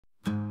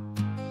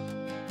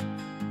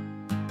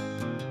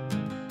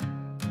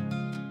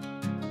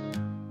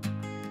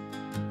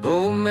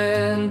Old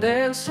man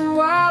dancing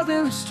wild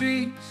in the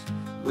streets,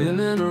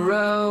 women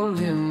around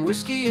him,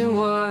 whiskey and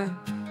wine,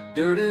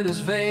 dirt in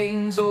his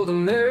veins, old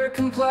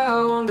American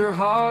plow under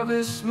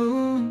harvest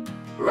moon,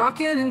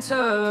 rocking in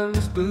time.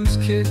 His boots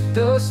kick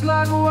dust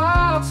like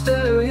wild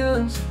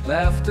stallions,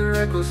 laughter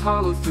echoes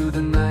hollow through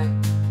the night,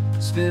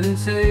 spinning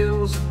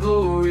tales of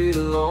glory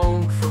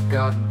long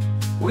forgotten,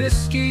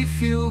 whiskey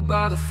fueled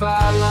by the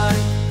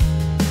fireline.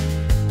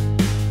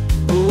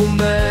 Old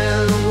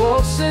man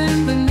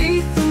waltzing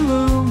beneath the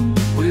moon,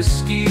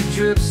 whiskey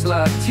drips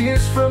like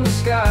tears from the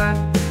sky,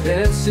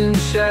 dancing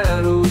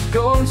shadows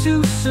gone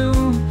too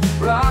soon,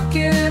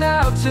 rocking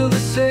out till they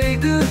say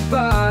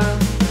goodbye.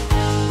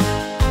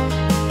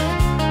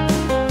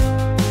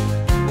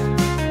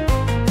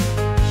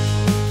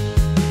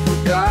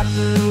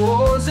 Forgotten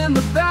wars and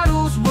the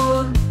battles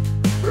won,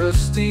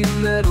 rusty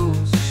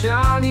medals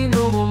shiny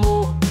no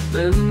more,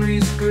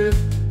 memories grip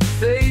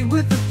fade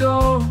with the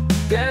dawn,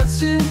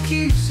 dancing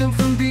keeps him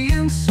from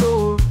being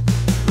sore.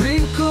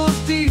 Wrinkles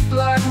deep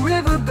like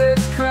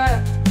riverbeds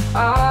cracked,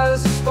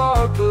 eyes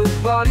spark but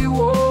body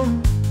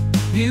warm,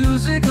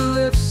 music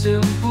lifts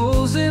him,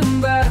 pulls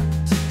him back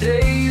to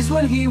days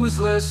when he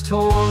was less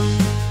torn.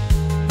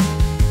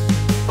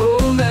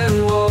 Old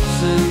man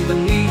waltzing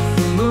beneath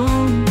the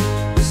moon,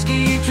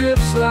 whiskey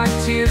drips like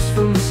tears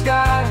from the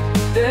sky,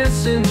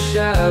 dancing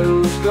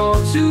shadows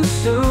gone too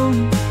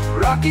soon,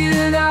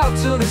 rocking out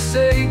till they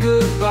say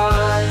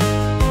goodbye.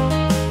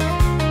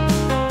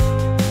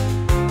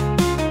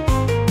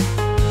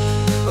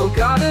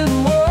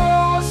 Forgotten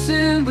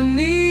waltzing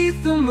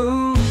beneath the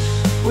moon,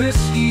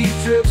 whiskey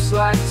drips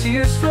like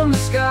tears from the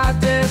sky,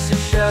 dancing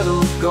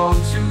shadows gone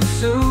too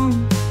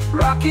soon,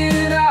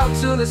 rocking out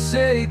till they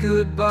say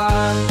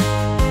goodbye.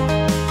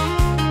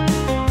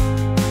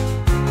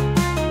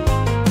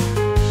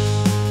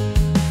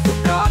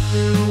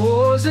 Forgotten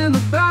wars and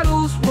the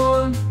battles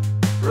won,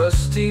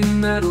 rusty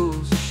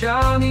medals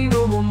shiny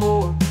no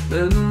more,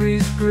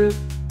 memories grip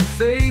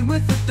fade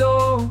with the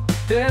dawn,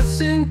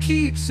 dancing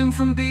keeps him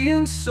from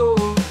being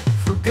sore.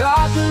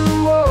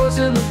 Forgotten wars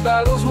and the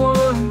battles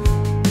won,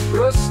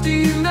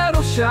 rusty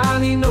metal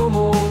shiny no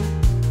more,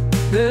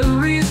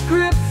 memories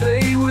grip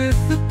fade with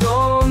the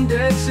dawn,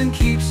 dancing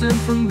keeps him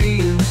from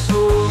being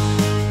sore,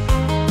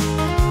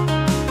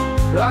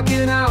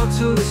 rocking out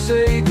till they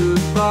say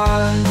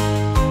goodbye.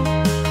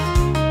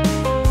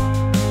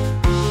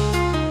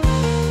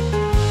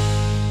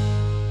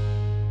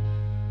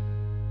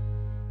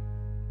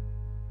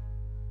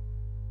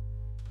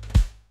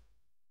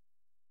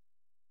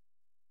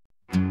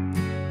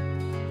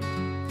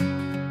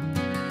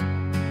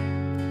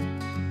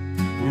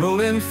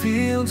 Rolling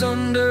fields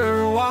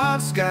under a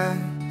wild sky,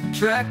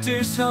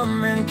 tractors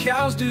hum and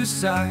cows do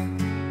sigh.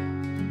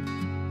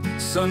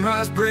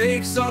 Sunrise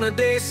breaks on a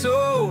day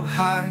so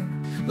high,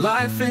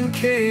 life and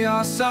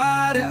chaos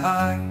eye to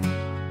eye.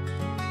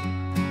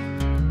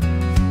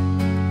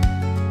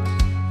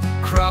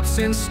 Crops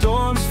and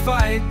storms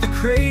fight the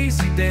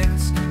crazy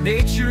dance,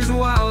 nature's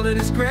wild in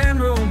its grand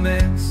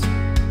romance.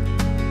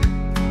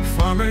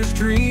 Farmers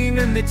dream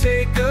and they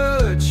take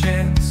a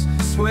chance,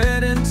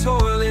 sweat and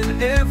toil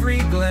in every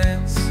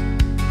glance.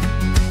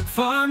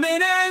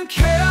 Farming and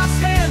chaos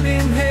hand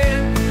in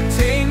hand,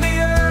 tame the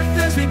earth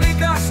as we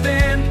make our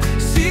stand.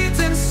 Seeds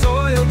and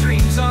soil,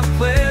 dreams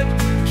unplanned,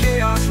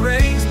 chaos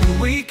reigns but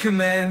we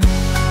command.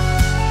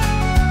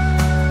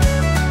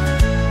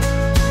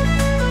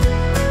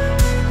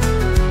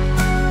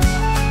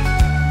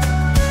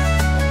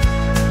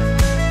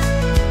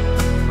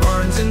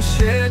 Barns and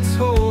sheds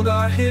hold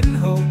our hidden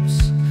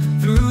hopes,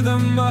 through the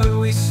mud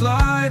we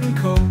slide and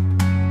cope.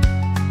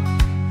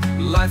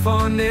 Life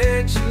on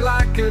edge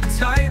like a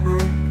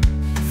tightrope,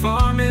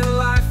 farming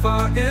life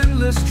our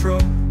endless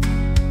trope.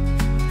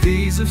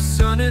 Days of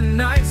sun and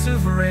nights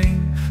of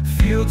rain,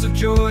 fields of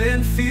joy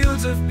and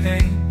fields of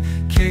pain.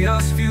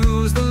 Chaos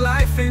fuels the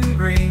life in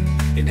grain,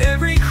 in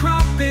every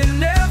crop,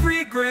 in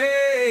every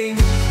grain.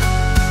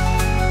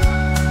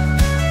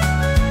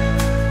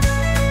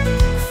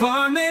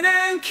 Farming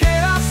and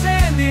chaos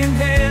hand in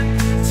hand,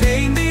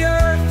 tame the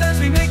earth as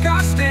we make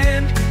our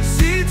stand.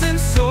 Seeds and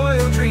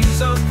soil,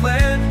 dreams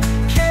unplanned,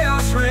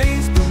 chaos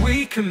reigns but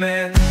we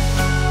command.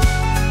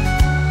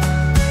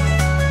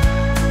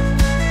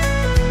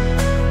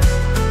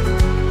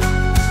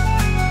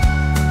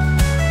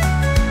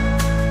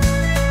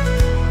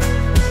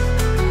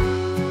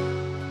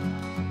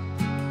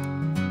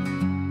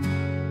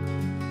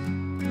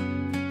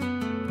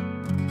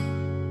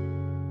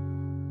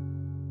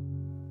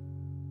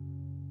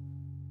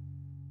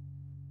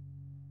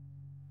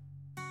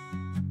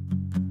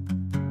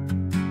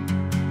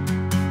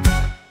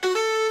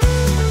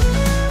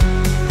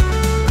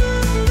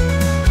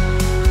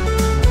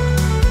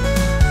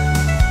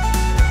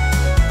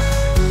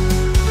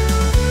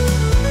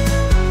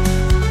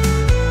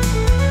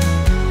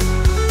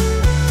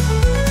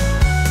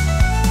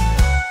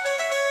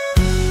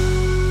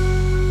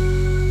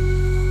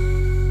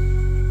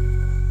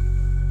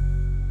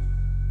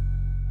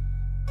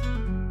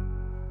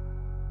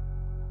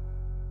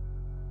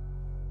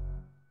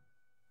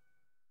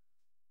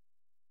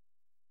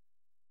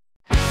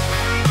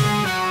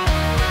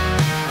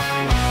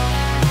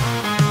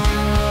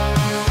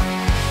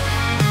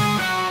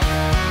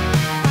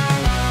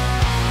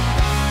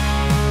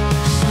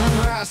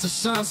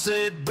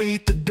 sunset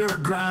beat the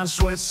dirt grind.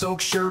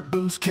 Sweat-soaked shirt,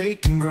 boots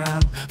caked in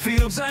grime.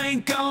 Fields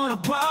ain't gonna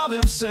plow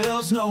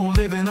themselves, no,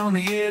 living on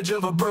the edge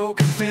of a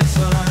broken fence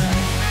line.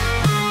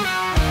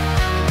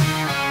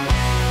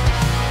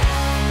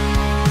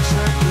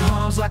 Tractor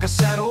hums like a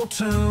sad old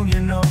tune,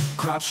 you know.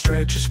 Crops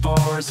stretch as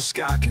far as the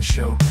sky can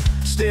show,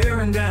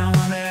 staring down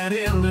at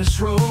endless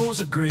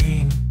rows of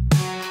green.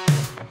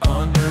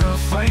 Under a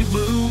faint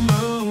blue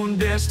moon,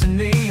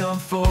 destiny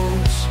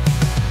unfolds.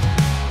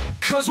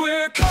 'Cause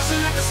we're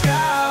cussing at the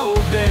sky, oh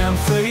damn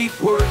fate.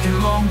 Working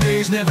long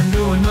days, never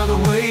knew another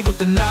way. But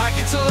the night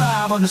gets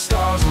alive when the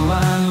stars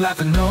align,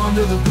 laughing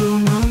under the blue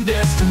moon,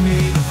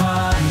 destiny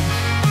divine.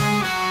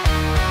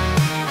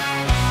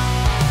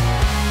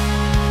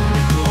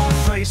 Long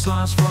face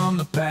lines from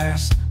the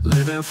past,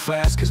 living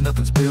fast 'cause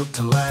nothing's built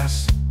to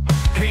last.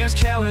 Hands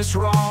callous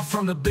raw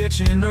from the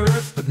bitchin'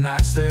 earth, but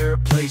nights there a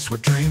place where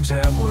dreams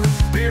have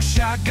worth. Beer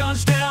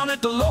shotguns down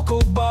at the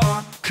local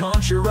bar,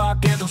 country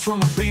rock anthems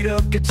from a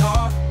beat-up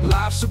guitar.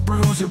 Life's a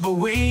bruiser, but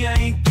we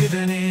ain't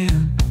giving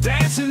in,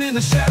 dancing in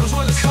the shadows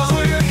where the sun.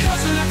 We're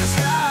cussing at the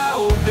sky,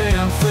 oh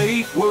damn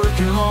fate.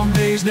 Working long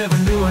days, never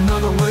knew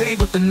another way.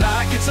 But the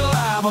night gets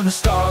alive when the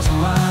stars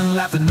align,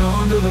 laughing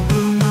under the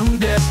blue moon,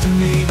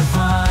 destiny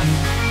divine.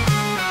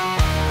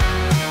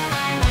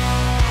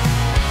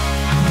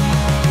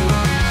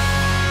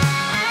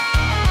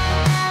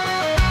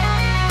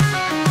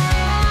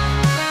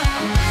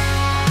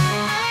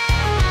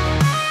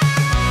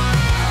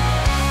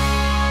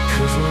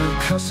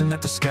 Cussing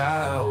at the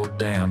sky, oh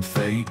damn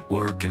fate.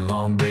 Working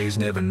long days,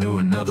 never knew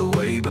another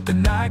way. But the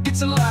night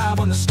gets alive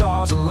when the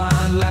stars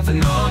align,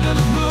 laughing under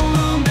the blue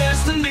moon,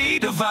 destiny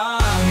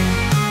divine.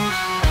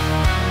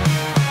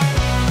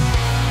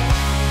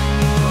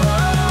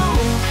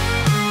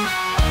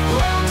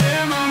 Oh,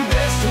 damn, I'm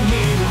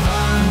destiny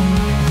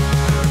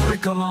divine.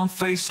 Wrinkle on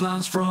face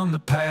lines from the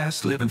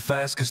past, living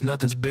fast 'cause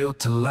nothing's built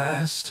to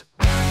last.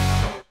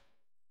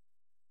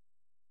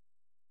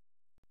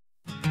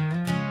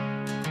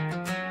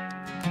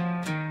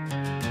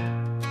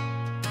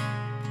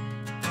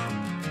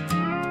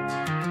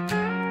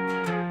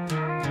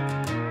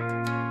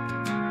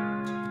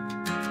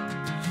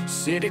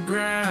 City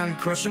grind,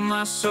 crushing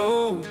my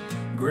soul.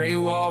 Gray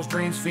walls,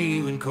 dreams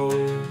feeling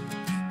cold.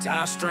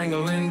 Tie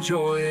strangling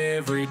joy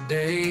every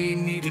day.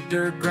 Needed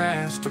dirt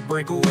grass to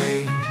break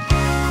away.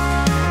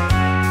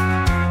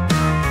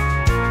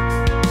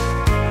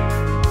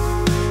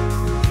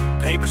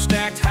 Paper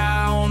stacked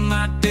high on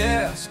my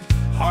desk.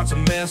 Heart's a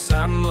mess,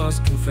 I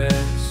must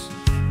confess.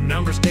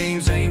 Numbers,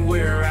 names ain't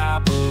where I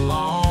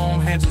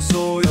belong. Hands in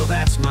soil,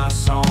 that's my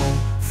song.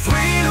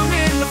 Freedom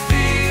in the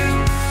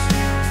fields,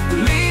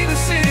 leave the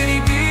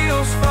city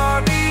deals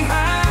far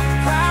behind.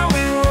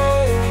 Plowing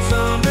roads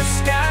under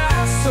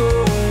skies so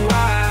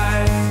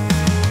wide.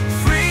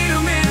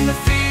 Freedom in the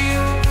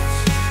fields,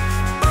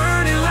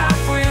 burning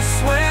life with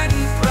sweat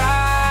and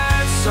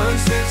pride.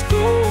 Sunset's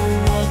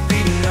gold won't be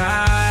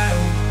denied.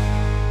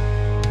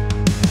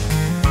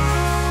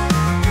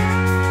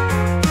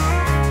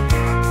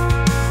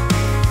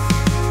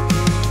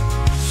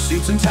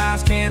 Suits and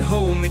ties can't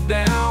hold me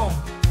down,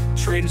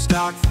 trading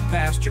stock for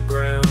pasture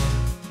ground.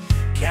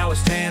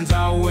 Calloused hands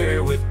I'll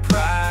wear with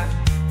pride,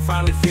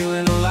 finally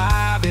feeling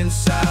alive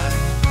inside.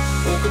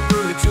 Woke up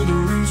early to the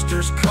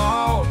rooster's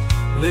call,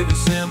 living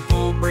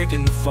simple,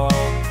 breaking the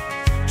fall.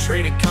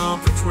 Traded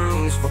conference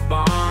rooms for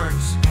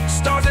barns,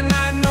 stars at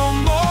night, no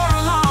more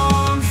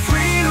alone.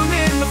 Freedom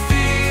in the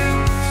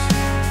fields,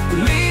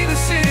 leave the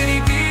city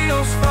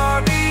deals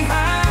far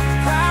behind.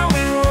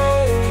 Plowing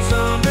roads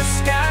under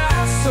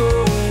skies so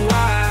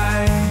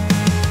wide.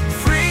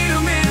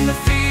 Freedom in the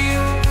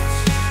fields,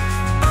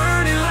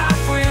 burning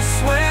life with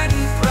sweat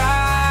and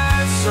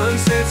pride.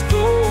 Sunset's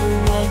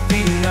gold won't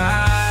be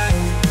denied.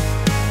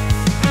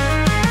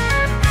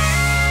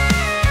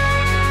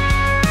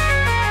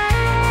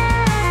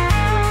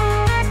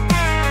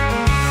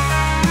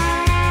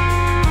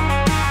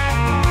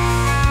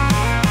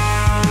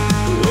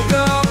 Woke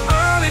up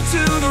early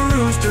to the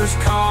rooster's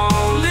call,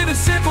 living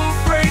simple,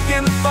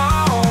 breaking the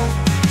fall.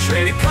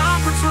 Traded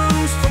conference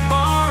rooms for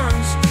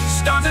barns,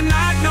 stars at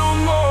night, no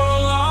more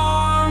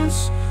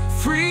alarms.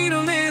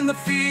 Freedom in the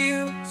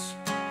fields,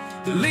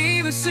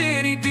 leave the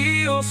city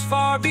deals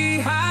far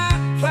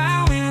behind.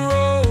 Plowing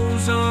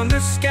roads under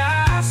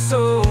skies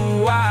so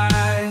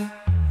wide.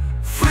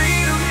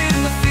 Freedom in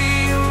the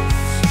fields,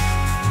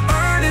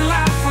 burning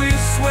life with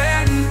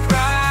sweat and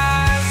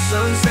pride.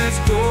 Sunset's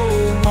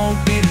gold won't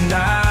be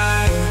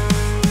denied,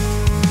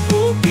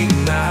 won't be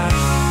denied.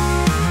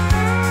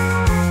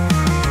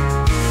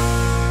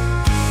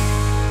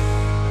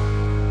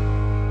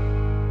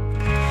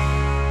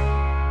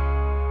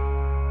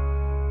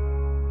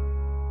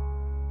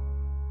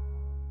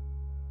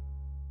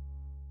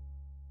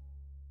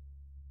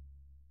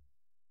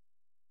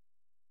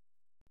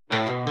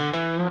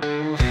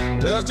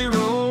 Dusty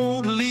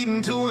road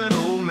leading to an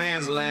old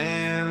man's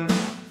land.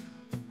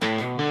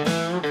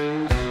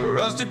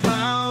 Rusty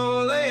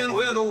plow laying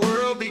where the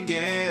world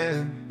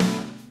began.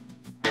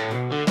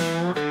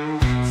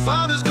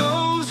 Fathers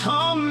goes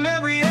home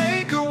every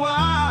acre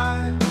wide.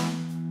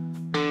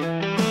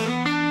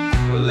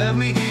 left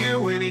me here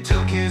when he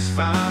took his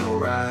final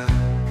ride.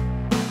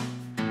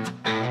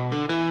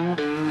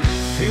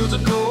 Fields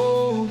of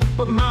gold,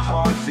 but my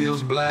heart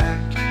feels black.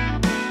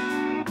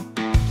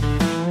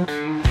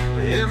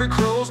 Every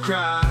crow's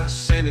cry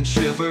sending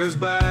shivers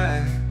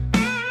back.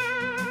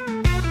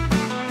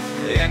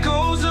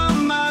 Echoes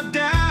of my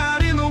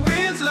doubt in the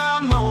wind's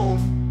loud moan.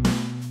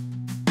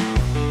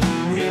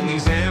 In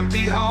these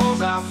empty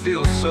halls I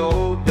feel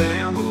so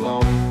damn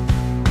alone.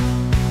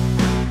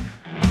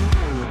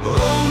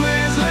 Old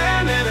man's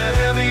land and a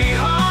heavy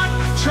heart,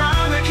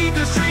 trying to keep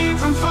this dream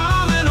from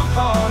falling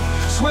apart.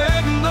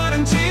 Sweat and blood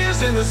and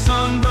tears in the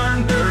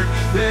sunburned dirt,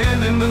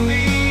 bending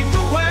beneath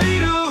the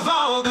weight of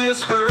all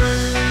this hurt.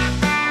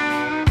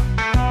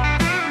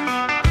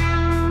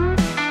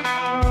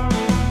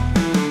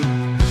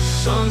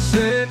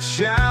 Sunset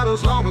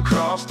shadows long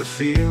across the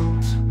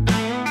fields,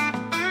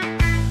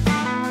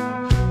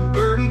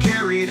 burden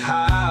carried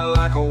high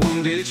like a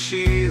wounded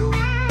shield.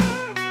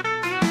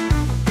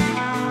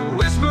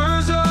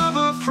 Whispers of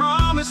a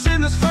promise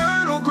in this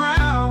fertile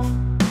ground,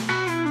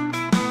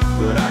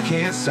 but I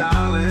can't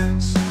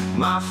silence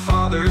my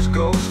father's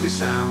ghostly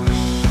sound.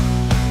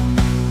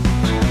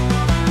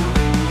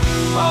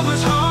 All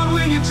is hard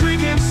when you're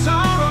drinking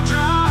sorrow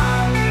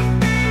dry.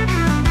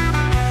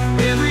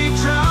 Every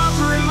drop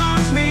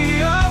reminds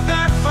me of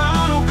that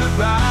final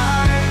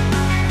goodbye.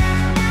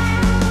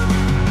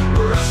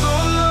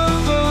 Rustle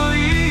of the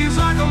leaves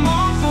like a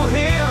mournful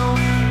hymn.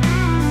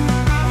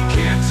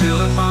 Can't tell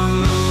if I'm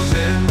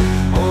losing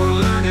or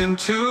learning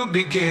to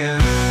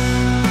begin.